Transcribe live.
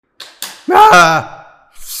Ah!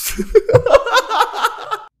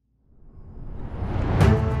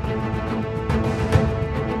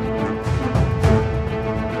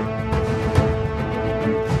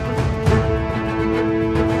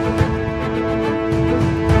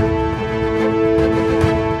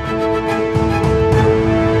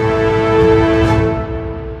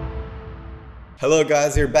 Hello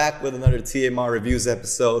guys, you're back with another TMR Reviews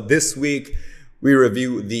episode. This week, we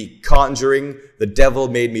review The Conjuring, The Devil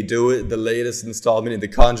Made Me Do It, the latest installment in the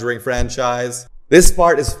Conjuring franchise. This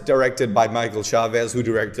part is directed by Michael Chavez, who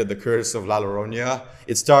directed The Curse of La Llorona.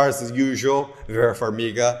 It stars, as usual, Vera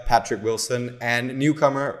Farmiga, Patrick Wilson, and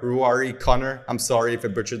newcomer Rory Connor. I'm sorry if I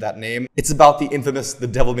butchered that name. It's about the infamous The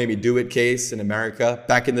Devil Made Me Do It case in America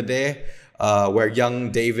back in the day, where young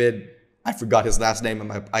David, I forgot his last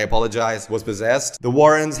name, I apologize, was possessed. The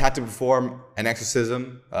Warrens had to perform an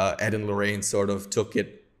exorcism. Ed and Lorraine sort of took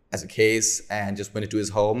it as a case and just went into his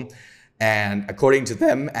home. And according to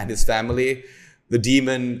them and his family, the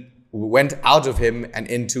demon went out of him and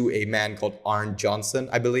into a man called Arn Johnson,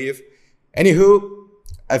 I believe. Anywho,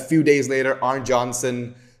 a few days later, Arn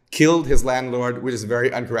Johnson killed his landlord, which is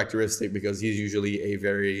very uncharacteristic because he's usually a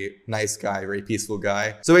very nice guy, very peaceful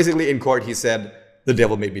guy. So basically in court, he said, "The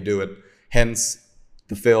devil made me do it." Hence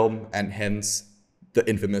the film and hence the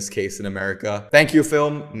infamous case in America. Thank you,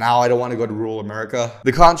 film. Now I don't want to go to rural America.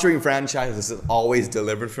 The Conjuring franchise has always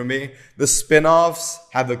delivered for me. The spin-offs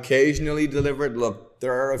have occasionally delivered. Look,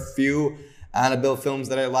 there are a few Annabelle films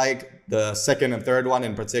that I like. The second and third one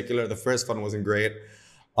in particular. The first one wasn't great.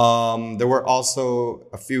 There were also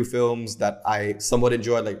a few films that I somewhat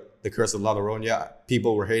enjoyed, like The Curse of La Llorona.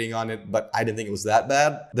 People were hating on it, but I didn't think it was that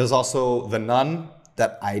bad. There's also The Nun,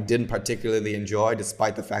 that I didn't particularly enjoy,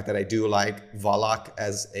 despite the fact that I do like Valak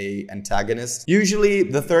as an antagonist. Usually,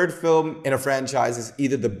 the third film in a franchise is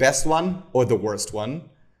either the best one or the worst one.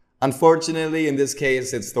 Unfortunately, in this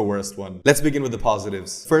case, it's the worst one. Let's begin with the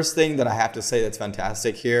positives. First thing that I have to say that's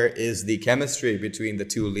fantastic here is the chemistry between the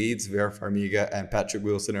two leads. Vera Farmiga and Patrick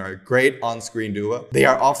Wilson are a great on-screen duo. They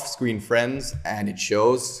are off-screen friends, and it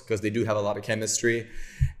shows because they do have a lot of chemistry.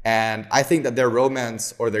 And I think that their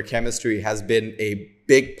romance or their chemistry has been a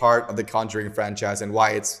big part of the Conjuring franchise and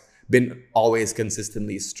why it's been always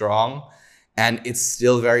consistently strong. And it's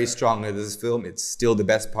still very strong in this film. It's still the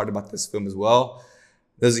best part about this film as well.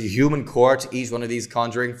 There's a human core to each one of these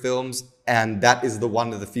Conjuring films, and that is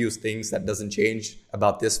one of the few things that doesn't change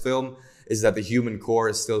about this film, is that the human core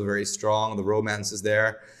is still very strong, the romance is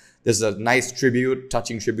there. There's a nice tribute,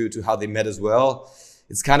 touching tribute to how they met as well.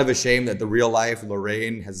 It's kind of a shame that the real life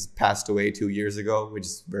Lorraine has passed away 2 years ago, which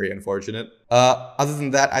is very unfortunate. Other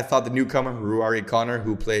than that, I thought the newcomer, Rory Connor,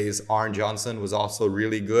 who plays Arn Johnson, was also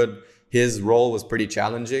really good. His role was pretty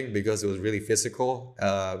challenging because it was really physical.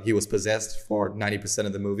 He was possessed for 90%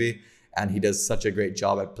 of the movie, and he does such a great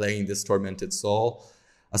job at playing this tormented soul.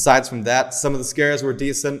 Aside from that, some of the scares were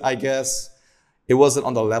decent, I guess. It wasn't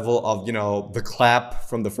on the level of, you know, the clap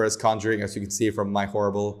from the first Conjuring, as you can see from my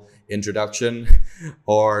horrible introduction,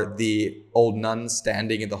 or the old nun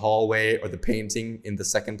standing in the hallway, or the painting in the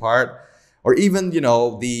second part, or even, you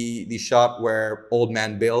know, the shot where old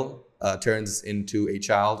man Bill turns into a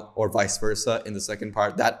child, or vice versa in the second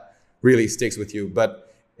part. That really sticks with you.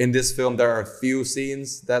 But in this film, there are a few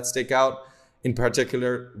scenes that stick out. In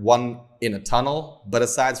particular, one in a tunnel, but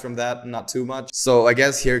aside from that, not too much. So I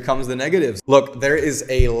guess here comes the negatives. Look, there is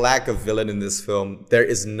a lack of villain in this film. There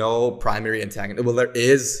is no primary antagonist. Well, there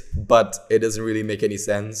is, but it doesn't really make any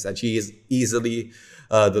sense. And she is easily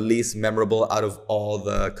the least memorable out of all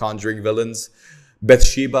the Conjuring villains.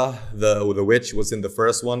 Bathsheba, the witch, was in the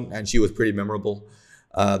first one, and she was pretty memorable.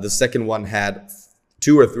 The second one had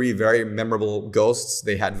 2 or 3 very memorable ghosts.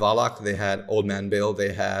 They had Valak, they had Old Man Bill,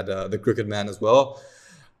 they had the Crooked Man as well.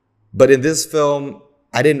 But in this film,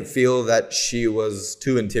 I didn't feel that she was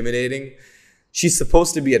too intimidating. She's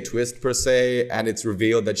supposed to be a twist per se, and it's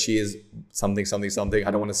revealed that she is something, something, something.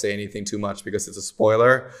 I don't want to say anything too much because it's a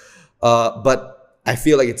spoiler. But I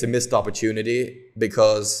feel like it's a missed opportunity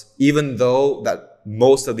because even though that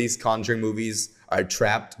most of these Conjuring movies are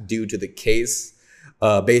trapped due to the case,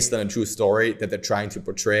 based on a true story that they're trying to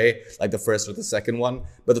portray, like the first or the second one.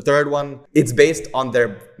 But the third one, it's based on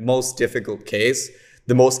their most difficult case,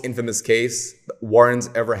 the most infamous case Warrens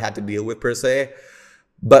ever had to deal with per se.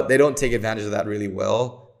 But they don't take advantage of that really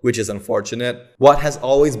well, which is unfortunate. What has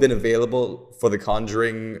always been available for the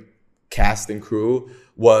Conjuring cast and crew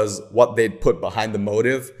was what they'd put behind the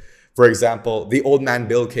motive. For example, the Old Man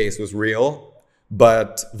Bill case was real,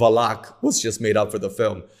 but Valak was just made up for the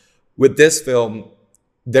film. With this film,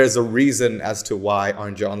 there's a reason as to why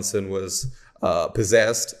Arn Johnson was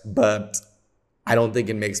possessed, but I don't think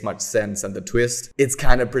it makes much sense. And the twist, it's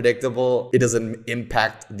kind of predictable. It doesn't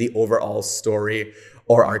impact the overall story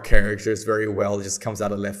or our characters very well. It just comes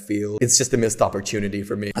out of left field. It's just a missed opportunity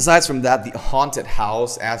for me. Aside from that, the haunted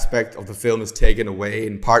house aspect of the film is taken away.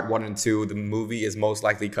 In part 1 and 2, the movie is most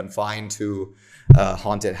likely confined to a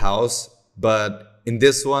haunted house. But in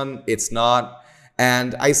this one, it's not.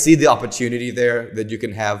 And I see the opportunity there that you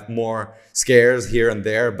can have more scares here and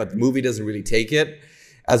there, but the movie doesn't really take it.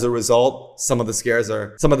 As a result, some of the scares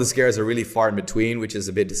are really far in between, which is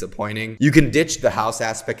a bit disappointing. You can ditch the house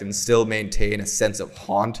aspect and still maintain a sense of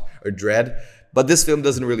haunt or dread, but this film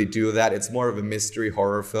doesn't really do that. It's more of a mystery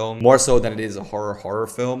horror film, more so than it is a horror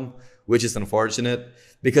film, which is unfortunate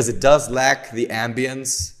because it does lack the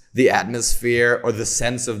ambience, the atmosphere, or the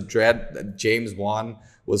sense of dread that James Wan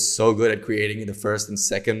was so good at creating in the first and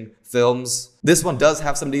second films. This one does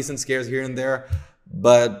have some decent scares here and there,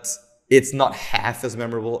 but it's not half as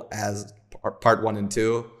memorable as part 1 and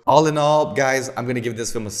 2. All in all, guys, I'm gonna give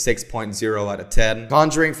this film a 6.0 out of 10.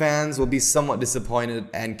 Conjuring fans will be somewhat disappointed,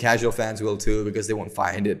 and casual fans will too, because they won't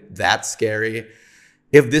find it that scary.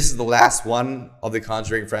 If this is the last one of the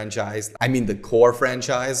Conjuring franchise, I mean the core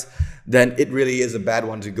franchise, then it really is a bad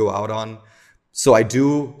one to go out on. So I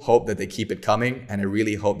do hope that they keep it coming, and I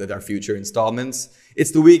really hope that our future installments,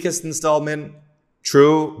 it's the weakest installment,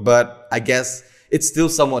 true, but I guess it's still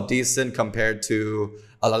somewhat decent compared to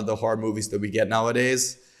a lot of the horror movies that we get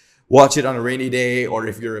nowadays. Watch it on a rainy day, or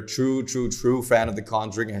if you're a true fan of The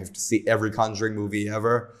Conjuring, I have to see every Conjuring movie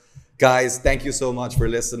ever. Guys, thank you so much for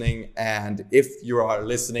listening. And if you are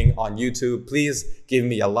listening on YouTube, please give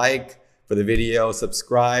me a like for the video,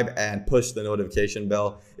 subscribe, and push the notification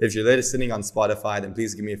bell. If you're listening on Spotify, then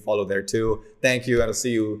please give me a follow there too. Thank you, and I'll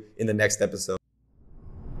see you in the next episode.